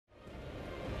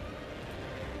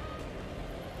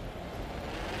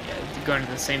Going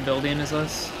to the same building as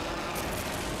us.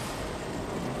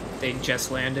 They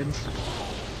just landed.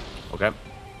 Okay.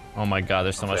 Oh my god,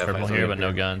 there's so much purple here, but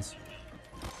no guns.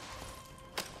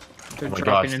 They're Oh my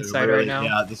dropping gosh, inside really, right now.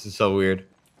 Yeah, this is so weird.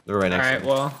 They're right next to Alright, me.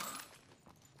 well.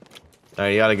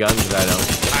 Alright, you got a gun? 'Cause I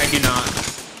don't. I do not.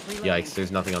 Yikes,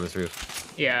 there's nothing on this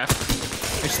roof. Yeah.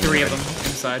 There's 3 of them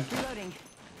inside. Reloading.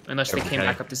 Unless they came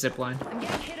back up the zip line. I'm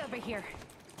getting hit over here.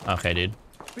 Okay, dude.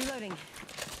 Reloading.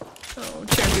 Oh,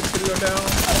 champion's gonna go down.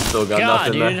 Still got God,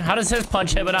 nothing dude, there. how does his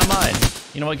punch hit but not mine?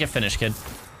 You know what? Get finished, kid.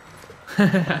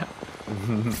 I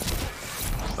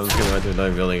was gonna run to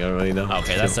another building, I don't really know.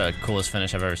 Okay, that's the coolest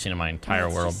finish I've ever seen in my entire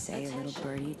world. Say, little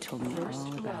birdie told me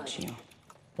all about you.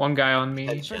 One guy on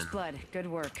me. First blood. Good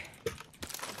work.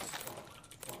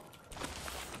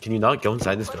 Can you not go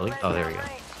inside this building? Oh, there we go.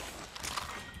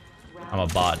 I'm a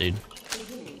bot, dude.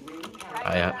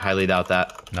 I highly doubt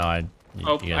that. No, I.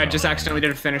 Oh, I just accidentally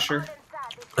did a finisher.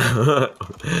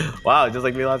 Wow, just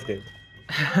like me last game.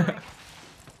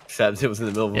 Except it was in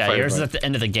the middle of a Yeah, fight. yours is at the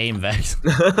end of the game, Vex.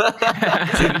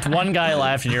 Dude, one guy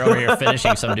left, and you're over here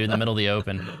finishing some dude in the middle of the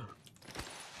open.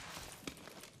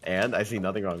 And I see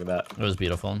nothing wrong with that. It was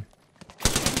beautiful.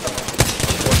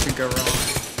 What could go wrong?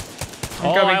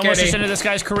 Oh, I almost just ended this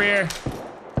guy's career.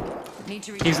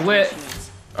 He's lit.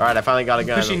 Alright, I finally got a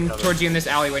gun. Pushing towards you in this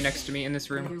alleyway next to me in this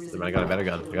room. I got a better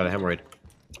gun. I got a hemorrhoid.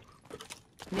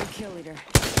 New kill leader.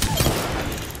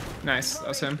 Nice, that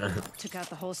was him. Took out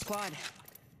the whole squad.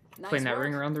 Nice Playing that work.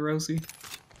 ring around the Rosie.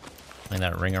 Playing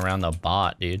that ring around the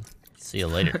bot, dude. See you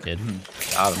later, kid.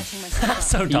 Got him. Touching myself up.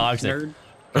 So toxic. Nerd.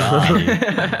 God, dude.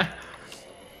 I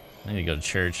need to go to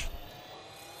church.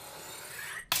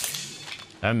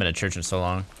 I haven't been to church in so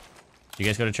long. You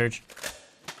guys go to church?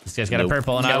 This guy's got a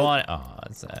purple and I want it. Oh,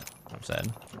 that's sad. I'm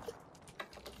sad.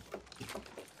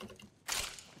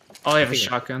 All I have is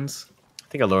shotguns. I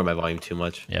think I lowered my volume too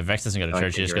much. Yeah, Vex doesn't go to I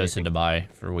church. He can't just hear goes to Dubai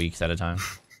for weeks at a time.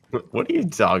 What are you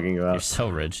talking You're about? so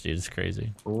rich, dude. It's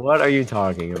crazy. What are you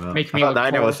talking about? Make me I thought look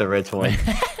Niner poor. was the rich one.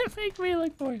 Make me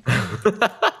look poor.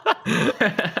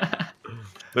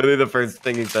 Literally the first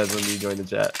thing he says when you join the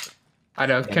chat. I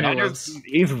know, Kenny Niner's- loves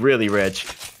He's really rich.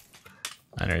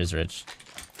 Niner is rich.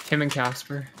 him and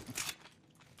Casper.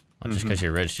 Well, just because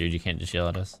you're rich, dude, you can't just yell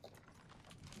at us.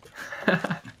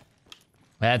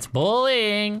 That's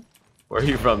bullying. Where are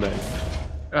you from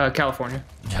then? California.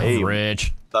 Hey.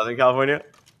 Rich. Southern California?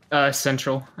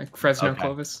 Central, like Fresno, Okay.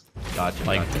 Clovis. Gotcha.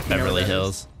 Like gotcha. Beverly that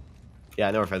Hills. Yeah,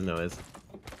 I know where Fresno is.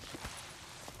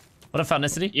 What a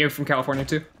ethnicity? You're from California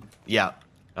too? Yeah,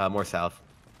 more south.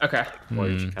 Okay.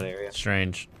 Orange kind of area.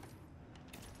 Strange.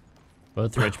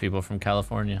 Both rich people from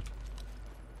California.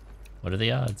 What are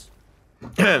the odds?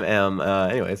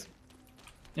 Anyways.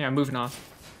 Yeah, moving on.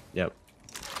 Yep.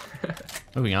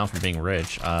 Moving on from being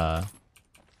rich. I'm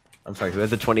sorry, so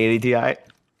that's a 2080 Ti?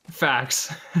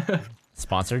 Facts.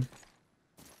 Sponsored?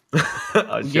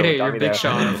 Oh, Get it, got you're me Big there.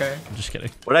 Sean, okay? I'm just kidding.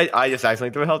 What I just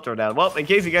accidentally threw a health drone down. Well, in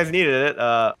case you guys needed it,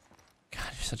 God,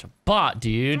 you're such a bot,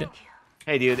 dude.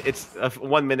 hey dude, it's a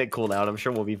 1 minute cooldown. I'm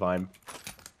sure we'll be fine.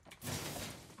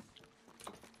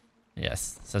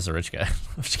 Yes, says a rich guy.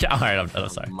 All right, I'm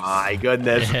sorry. My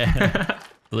goodness.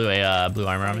 Blue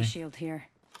armor on me. Shield here.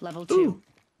 Level 2.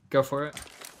 Go for it.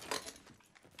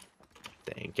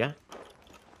 Thank ya.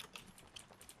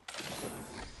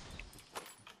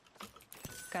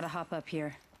 Gotta hop up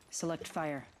here. Select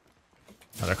fire.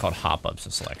 Oh, they're called hop-ups,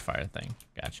 a select fire thing.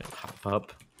 Gotcha. Hop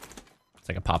up. It's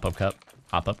like a pop-up cup.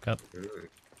 Hop-up cup.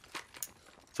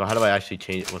 So how do I actually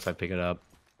change it once I pick it up?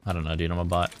 I don't know, dude. I'm a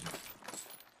bot.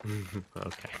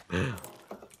 Okay. Oh,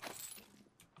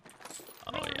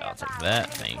 yeah, I'll take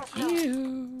that. Thank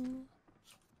you.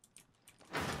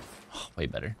 Oh, way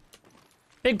better.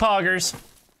 Big poggers.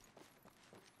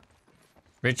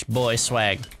 Rich boy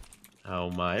swag.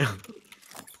 Oh my.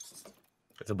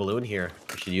 There's a balloon here.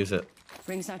 We should use it.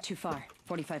 Ring's not too far.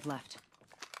 45 left.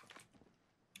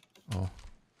 Oh.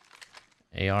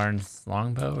 AR and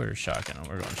longbow or shotgun?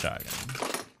 We're going shotgun.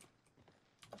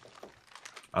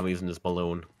 I'm using this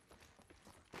balloon.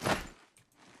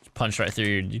 Punch right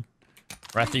through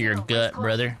your gut,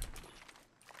 brother.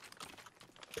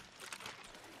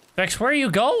 Vex, where are you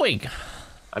going?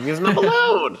 I'm using the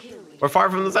balloon. We're far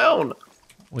from the zone.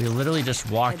 We literally just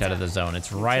walked out of the zone.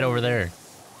 It's right over there.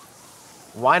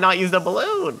 Why not use the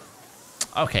balloon?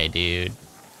 Okay, dude.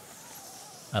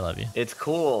 I love you. It's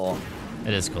cool.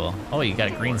 It is cool. Oh, you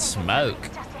got green smoke.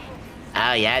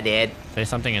 Oh yeah, dude. Say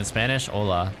something in Spanish.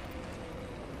 Hola.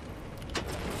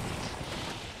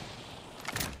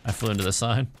 I flew into the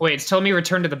sun. Wait, it's telling me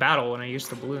return to the battle when I use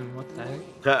the balloon. What the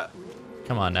heck?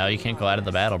 Come on now, you can't go out of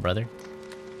the battle, brother.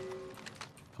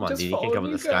 Come on, Just dude. You can't come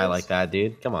in follow the you sky guys. like that,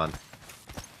 dude. Come on.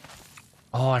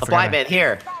 Oh, I Supply forgot. bin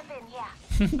here.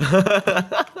 Is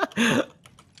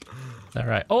that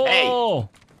right? Oh!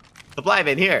 Supply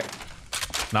bin here.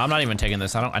 No, I'm not even taking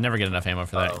this. I never get enough ammo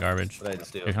for that Uh-oh. garbage. What did I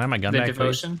just do? Here, can I have my gun The back,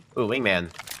 devotion. Ooh, wingman.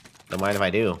 Don't mind if I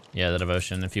do. please? Yeah, the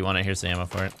devotion. If you want it, here's the ammo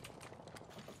for it.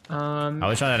 I I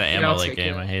wish I had an yeah, ammo I'll late take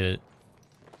game. it. I hate it.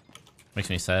 Makes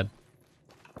me sad.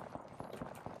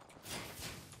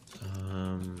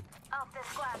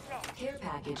 Care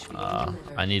package being delivered.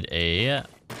 I need a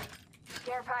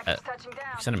Care package touching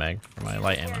down. extended mag for my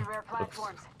light Very ammo. rare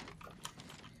platforms.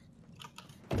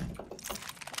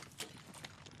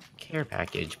 Care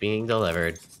package being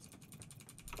delivered.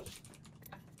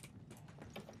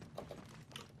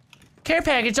 Care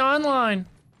package online.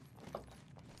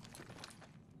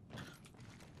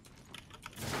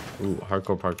 Ooh,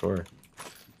 hardcore parkour.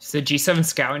 Is the G7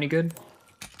 Scout any good?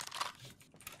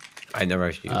 I never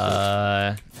actually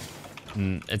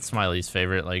used It's my least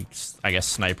favorite. Like, I guess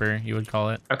sniper, you would call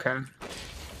it. Okay.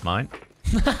 Mine.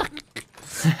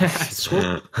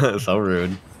 Swoop. it. So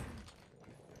rude.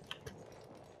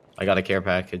 I got a care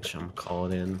package. I'm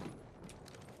calling in.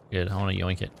 Good. I want to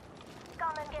yoink it.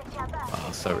 Oh,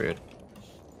 so rude.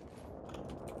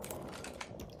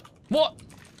 What?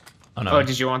 Oh no. Oh,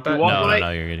 did you want that? You want- No, no, Wait.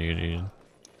 no, you're good, you're good, you're good.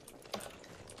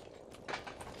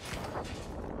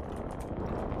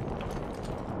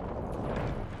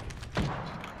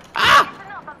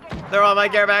 They're on my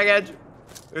care package.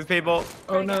 There's people.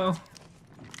 Oh no.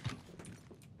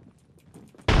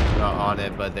 Not on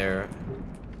it, but they were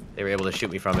able to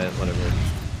shoot me from it. Whatever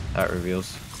that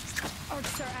reveals. Arc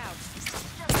star out.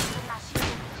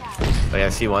 Oh yeah, I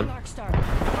see one. Arc star. Come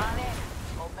on in.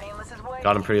 Old Painless is waiting.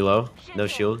 Got him pretty low. No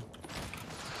shield.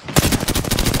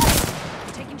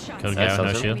 Taking shots. Killed a That's guy with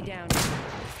no something. shield. Me down.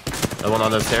 The one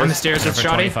on the stairs. On the stairs with For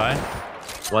Shoddy. 25.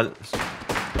 One.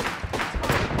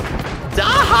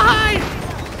 Die!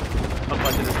 I'm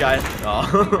punching this guy.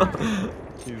 Oh.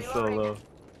 He's so low.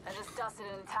 I just dusted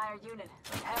an entire unit.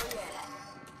 Hell yeah.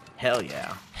 Hell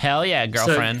yeah. Hell yeah,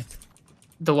 girlfriend.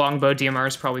 The longbow DMR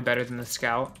is probably better than the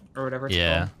Scout or whatever it's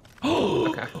Yeah. called.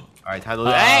 Okay. All right, time to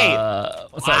loot. Hey!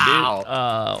 What's Wow.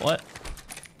 that, dude? What?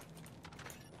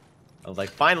 I was like,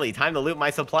 finally, time to loot my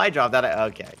supply drop that I.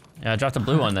 Okay. Yeah, I dropped a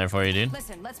blue one there for you, dude.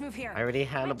 Listen, let's move here. I already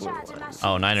had a blue one.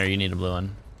 Oh, Niner, you need a blue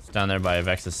one. It's down there by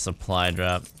Vex's supply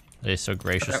drop. They so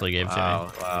graciously gave to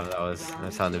Wow, wow,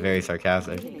 that sounded very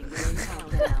sarcastic.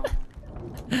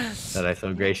 That I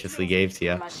so graciously gave to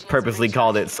you. Purposely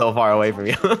called it so far away from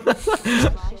you. me.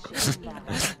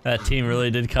 That team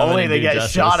really did come Only in to and do get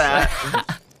justice. shot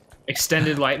at.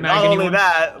 Extended light mag. Not only anyone?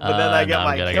 that, but then I get no, I'm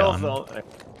my good, I kill got zone.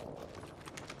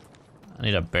 I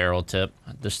need a barrel tip.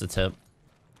 Just a tip.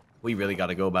 We really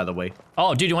gotta go, by the way.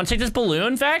 Oh, dude, you want to take this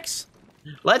balloon, Vex?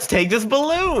 Let's take this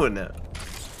balloon.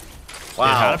 Wow.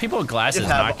 Dude, how do people with glasses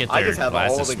not get I their just have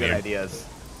glasses all the good smeared? ideas.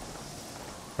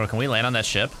 Bro, can we land on that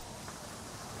ship?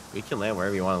 We can land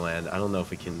wherever you want to land. I don't know if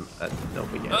we can. No,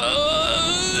 we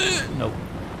can't. Nope.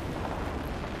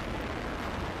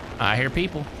 I hear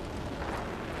people.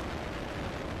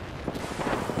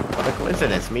 What a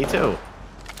coincidence. Me too.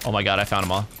 Oh my god, I found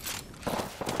them all.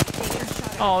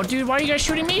 Oh, dude, why are you guys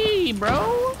shooting me,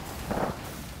 bro?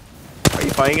 Are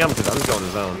you fighting them? Because I'm just going to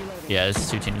zone. Yeah, there's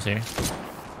 2 teams here.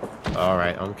 All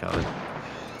right, I'm coming.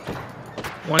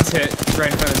 One's hit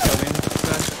right in front of the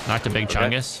building. Knocked a big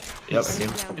Chungus. Yep, I see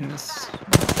him. In this.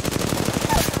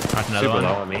 Knocked another Super one.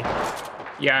 low on me.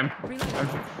 Yeah,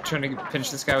 I'm trying to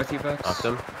pinch this guy with you, Vex. Knocked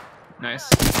him. Nice.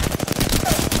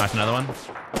 Knocked another one.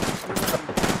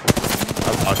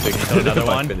 I'm toxic. Killed another If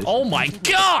I one. finish. Oh my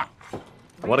god!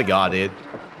 What a god, dude.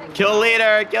 Kill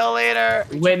leader! Kill leader!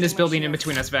 Lit in this building in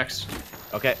between us, Vex.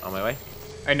 Okay, on my way.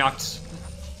 I knocked.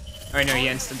 I know he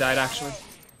insta died actually.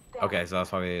 Okay, so that's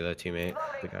probably the teammate.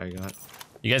 The guy I got.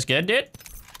 You guys good, dude?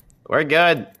 We're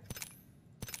good.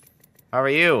 How are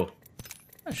you?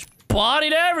 I just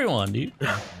bodied everyone, dude.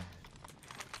 I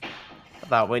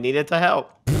thought we needed to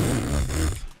help.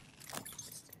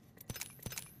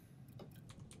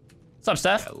 What's up,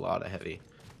 Steph? A lot of heavy.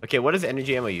 Okay, what is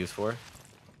energy ammo used for?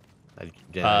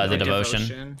 The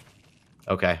devotion.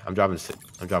 Okay, I'm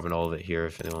dropping all of it here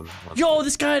if anyone wants. Yo,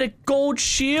 this guy had a gold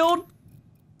shield.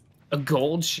 A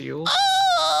gold shield.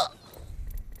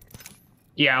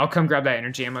 Yeah, I'll come grab that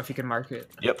energy ammo if you can mark it.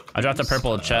 Yep. I dropped a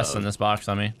purple chest in this box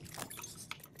on me.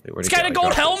 Wait, where'd This it guy go? had a I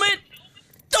gold dropped it. helmet.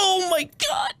 Oh my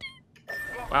god.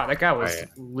 Wow, that guy was Alright.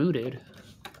 looted.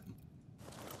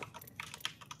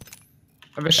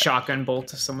 I have a shotgun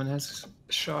bolt if someone has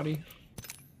a shoddy.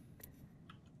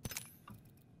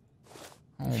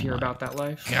 If you're about that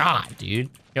life. God, dude.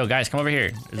 Yo, guys, come over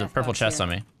here. There's a purple chest on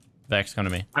me. Vex, come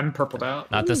to me. I'm purpled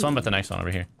out. Not this one, but the next one over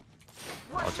here.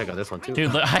 I'll check out this one too.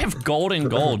 Dude, look, I have gold and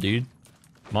gold, dude.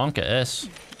 Monka S.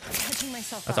 Catching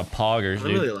myself That's a up. poggers, I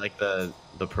really dude. like the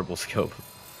purple scope.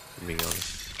 To be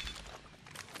honest.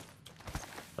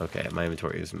 Okay, my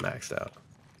inventory is maxed out.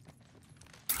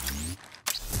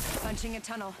 Punching a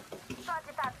tunnel.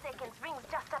 45 seconds. Rings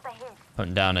just up ahead.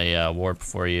 Putting down a warp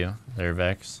for you there,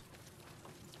 Vex.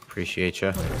 Appreciate you.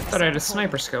 I thought I had a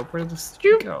sniper scope. Where did this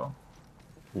go?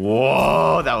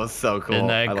 Whoa, that was so cool. Isn't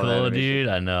that I love cool, animation. dude?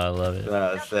 I know, I love it.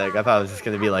 That was sick. I thought it was just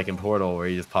gonna be like in Portal where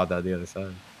you just popped out the other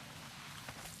side.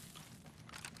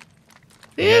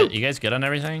 You guys good on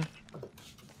everything?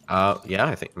 Yeah,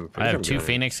 I think I'm pretty I have sure 2 I'm doing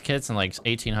Phoenix kits and like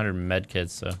 1,800 med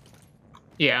kits, so.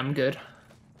 Yeah, I'm good.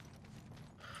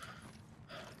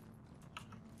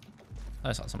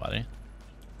 I saw somebody.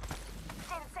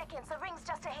 10 seconds. The ring's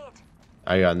just ahead. it.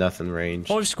 I got nothing ranged.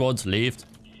 5 squads left.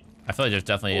 I feel like there's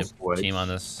definitely Full squads. a team on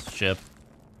this ship.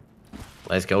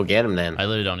 Let's go get him then. I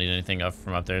literally don't need anything up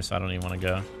from up there, so I don't even want to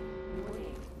go.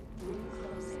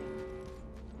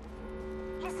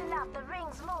 Listen up. The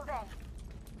ring's moving.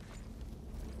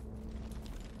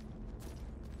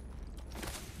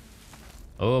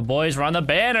 Oh, boys, we're on the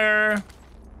banner.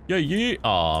 Yeah, yeah.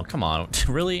 Oh, come on.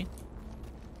 Really?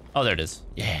 Oh, there it is.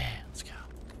 Yeah, let's go.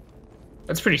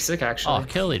 That's pretty sick, actually. Oh,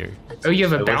 kill leader. Oh, you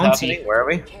have a Wait, what's bounty. happening? Where are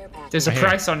we? There's a Right here.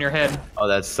 price on your head. Oh,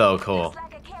 that's so cool.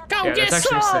 Like a care Go Yeah, get that's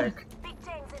actually some! sick. Big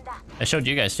things in that. I showed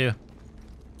you guys too.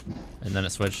 And then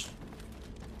it switched.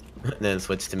 And then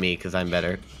switch to me because I'm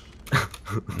better.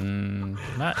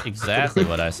 Not exactly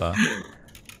what I saw.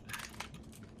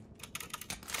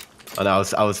 Oh no,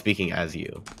 I was speaking as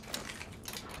you.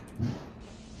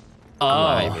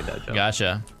 I made that Oh, joke.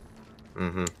 gotcha.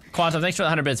 Mm-hmm. Quantum, thanks for the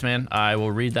 100 bits, man. I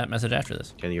will read that message after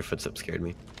this. Kenny, your footsteps scared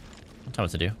me. Tell me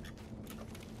what to do.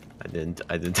 I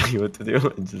didn't tell you what to do.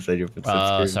 I just said your footsteps Oh,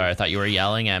 scared me. sorry. I thought you were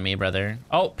yelling at me, brother.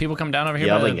 Oh, people come down over here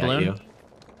by Yelling the at balloon. you.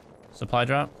 Supply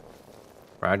drop.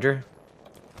 Roger.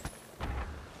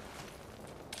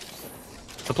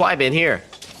 Supply bin here.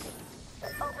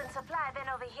 Open supply bin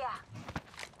over here.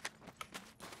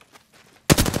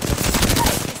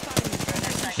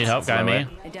 Need help, guy me.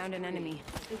 I downed an enemy.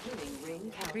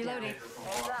 Reloading.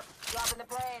 Hands up. Dropping the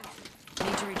plane.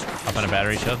 Need to recharge. Up on a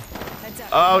battery shield. Heads up.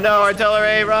 Oh no,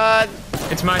 artillery, run!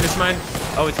 It's mine, it's mine.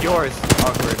 Oh, it's yours.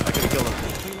 Awkward. I could have killed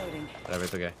him. Reloading. Whatever,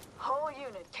 it's okay. Whole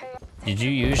unit. KO. Did you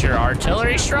use your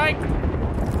artillery strike?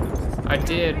 I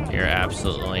did. You're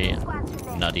absolutely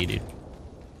nutty, dude.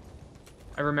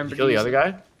 I remember. Kill the other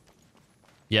guy?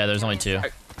 Yeah, there's only 2.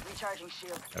 Recharging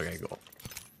shield. Okay, cool.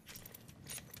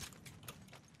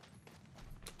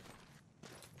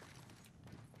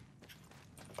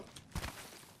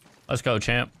 Let's go,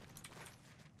 champ.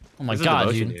 Oh my There's a god,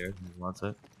 devotion dude. here. Who wants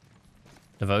it?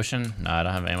 Devotion? No, I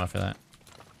don't have ammo for that.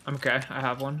 I'm okay. I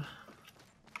have one.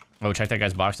 Oh, check that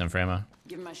guy's box then for ammo.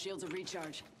 Give my shields a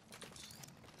recharge.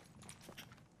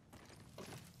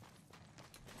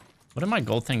 What do my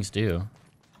gold things do?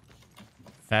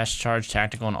 Fast charge,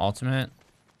 tactical, and ultimate.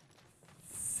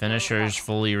 Finishers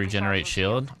fully regenerate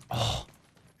shield. Oh,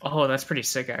 Oh, that's pretty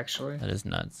sick, actually. that is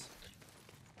nuts.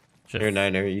 Here,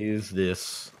 Niner, use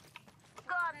this.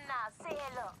 Go on now. Say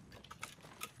hello.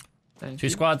 Thank 2 you.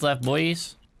 squads left,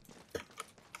 boys.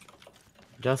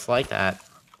 Just like that.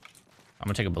 I'm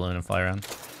gonna take a balloon and fly around.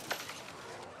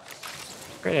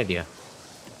 Great idea.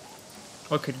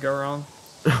 What could go wrong?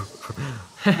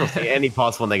 Don't see any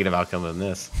possible negative outcome in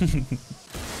this.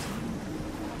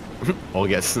 We'll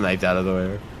get sniped out of the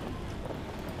way.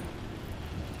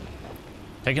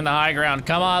 Taking the high ground.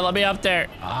 Come on, let me up there.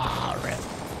 Ah, rip.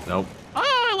 Nope.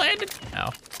 Oh, I landed. No.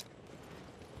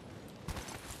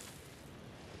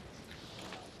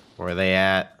 Where are they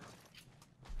at?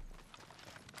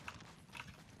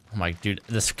 Oh my, dude,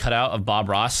 this cutout of Bob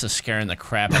Ross is scaring the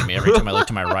crap out of me every time I look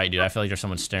to my right, dude. I feel like there's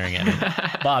someone staring at me.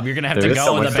 Bob, you're gonna have There to is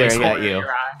go in the someone staring basement. at you.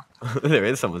 Your eye. There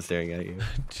is someone staring at you.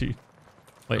 Dude.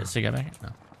 Wait, is the guy back here? No.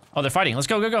 Oh, they're fighting. Let's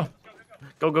go, go, go.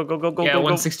 Go, go, go, go, go, Yeah, go, go.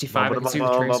 165, I can see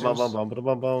the tracers.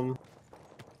 Oh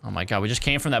my god, we just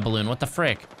came from that balloon. What the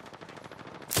frick?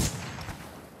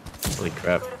 Holy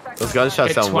crap. Those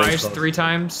gunshots Hit sound way twice, close. 3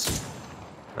 times.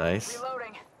 Nice.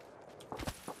 Reloading.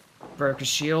 Broke a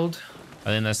shield. Are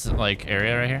they in this, like,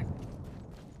 area right here?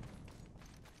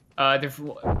 They're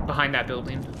behind that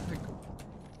building.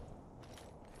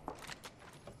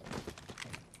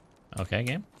 Okay,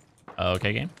 game.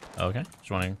 Okay, game. Okay.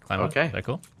 Just want to climb Okay. up. Is that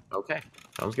cool? Okay.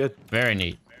 Sounds good. Very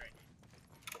neat.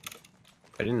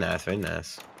 Very nice, very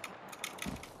nice.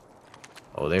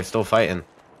 Oh, they're still fighting.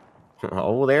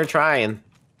 Oh, they're trying.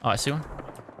 Oh, I see one.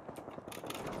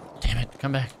 Damn it.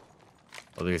 Come back.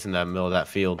 Oh, they're just in that middle of that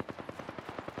field.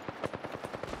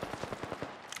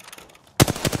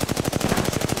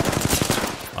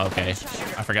 Okay.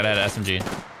 I forgot I had SMG.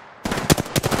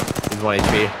 He's 1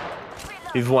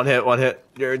 HP. He's one hit,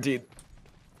 guaranteed.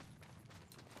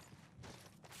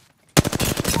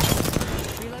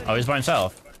 Oh, he's by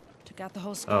himself. Took out the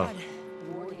whole squad.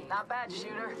 Not bad,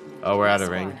 shooter. Oh, we're out of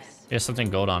ring. He has something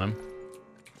gold on him.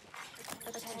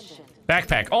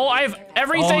 Backpack. Oh,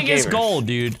 everything is gamers. gold,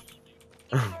 dude.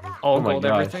 All my gold,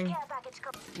 gosh. everything.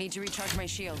 Need to recharge my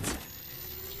shields.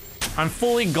 I'm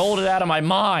fully golded out of my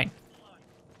mind.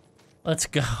 Let's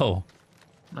go.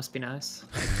 Must be nice.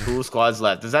 2 squads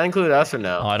left. Does that include us or Oh,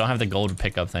 no? I don't have the gold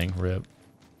pickup thing. Rip.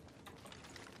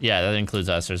 Yeah, that includes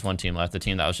us. There's 1 team left. The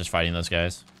team that was just fighting those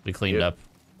guys. We cleaned Yep. up.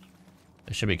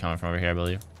 They should be coming from over here, I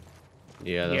believe.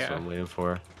 Yeah, that's Yeah. what I'm waiting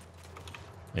for.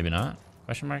 Maybe not?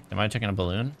 Question mark? Am I taking a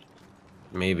balloon?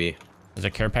 Maybe. Is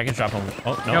a care package dropping?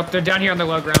 Oh, no. Nope, they're down here on the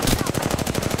low ground.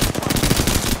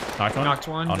 Knocked one? Knocked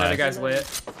one. Oh, The other nice. guy's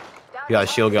lit. You got a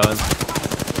shield going.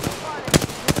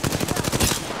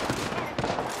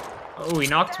 Oh, he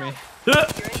knocked me.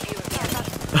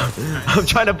 I'm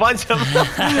trying to bunch him.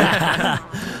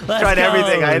 Tried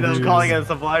everything. I ended up calling it a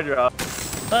supply drop.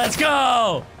 Let's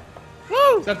go!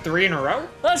 Is that 3 in a row?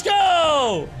 Let's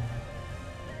go!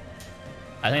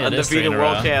 I think it is 3 in Undefeated a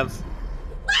world row. champs.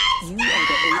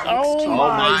 Oh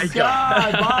my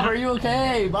God. Bob, are you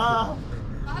okay, Bob?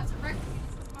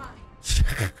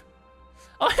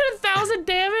 Oh, I had 1,000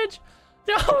 damage?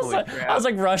 Dude, I was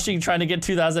like rushing, trying to get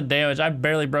 2,000 damage. I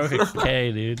barely broke a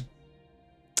K, dude.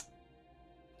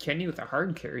 Kenny with the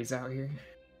hard carries out here.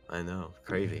 I know.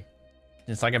 Crazy.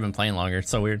 It's like I've been playing longer. It's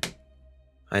so weird.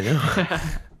 I know.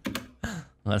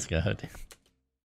 Let's go, dude.